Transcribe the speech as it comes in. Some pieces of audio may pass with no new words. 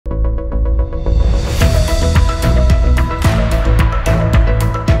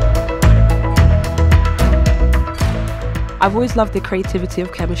I've always loved the creativity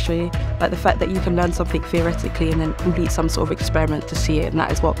of chemistry, like the fact that you can learn something theoretically and then complete some sort of experiment to see it, and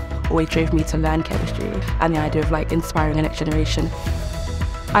that is what always drove me to learn chemistry, and the idea of like inspiring the next generation.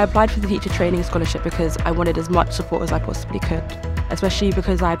 I applied for the teacher training scholarship because I wanted as much support as I possibly could, especially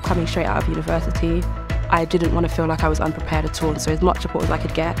because I'm coming straight out of university. I didn't want to feel like I was unprepared at all, and so as much support as I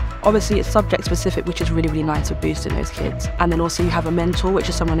could get. Obviously it's subject specific, which is really, really nice for boosting those kids. And then also you have a mentor, which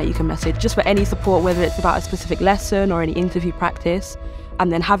is someone that you can message just for any support, whether it's about a specific lesson or any interview practice.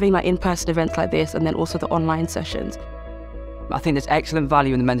 And then having like in-person events like this, and then also the online sessions. I think there's excellent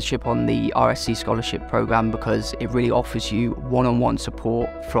value in the mentorship on the RSC scholarship programme because it really offers you one-on-one support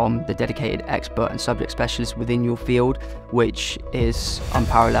from the dedicated expert and subject specialists within your field, which is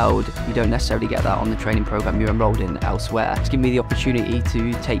unparalleled. You don't necessarily get that on the training programme you're enrolled in elsewhere. It's given me the opportunity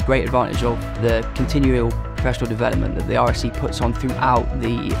to take great advantage of the continual professional development that the RSC puts on throughout the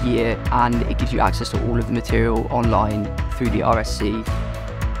year, and it gives you access to all of the material online through the RSC.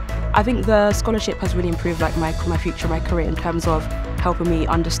 I think the scholarship has really improved like my future, my career, in terms of helping me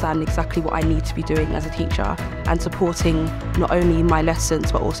understand exactly what I need to be doing as a teacher and supporting not only my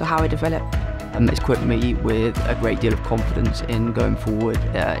lessons but also how I develop. It's equipped me with a great deal of confidence in going forward,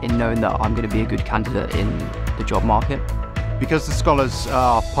 in knowing that I'm going to be a good candidate in the job market. Because the scholars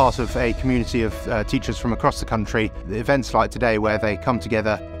are part of a community of teachers from across the country, the events like today where they come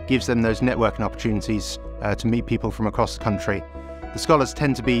together gives them those networking opportunities to meet people from across the country. The scholars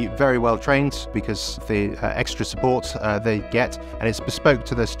tend to be very well trained because of the extra support they get, and it's bespoke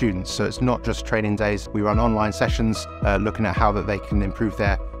to their students, so it's not just training days. We run online sessions looking at how that they can improve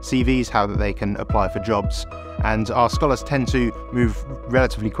their CVs, how that they can apply for jobs, and our scholars tend to move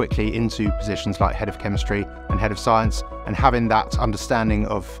relatively quickly into positions like head of chemistry and head of science, and having that understanding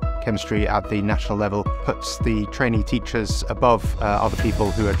of chemistry at the national level puts the trainee teachers above other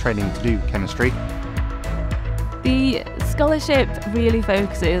people who are training to do chemistry. The scholarship really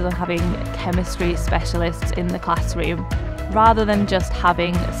focuses on having chemistry specialists in the classroom. Rather than just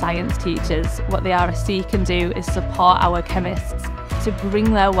having science teachers, what the RSC can do is support our chemists to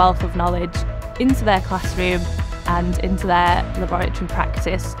bring their wealth of knowledge into their classroom and into their laboratory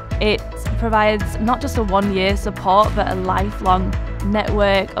practice. It provides not just a one-year support, but a lifelong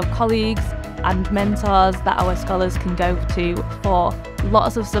network of colleagues and mentors that our scholars can go to for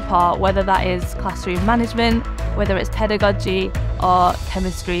lots of support, whether that is classroom management, whether it's pedagogy or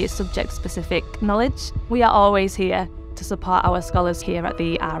chemistry subject specific knowledge. We are always here to support our scholars here at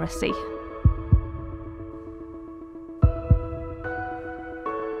the RSC.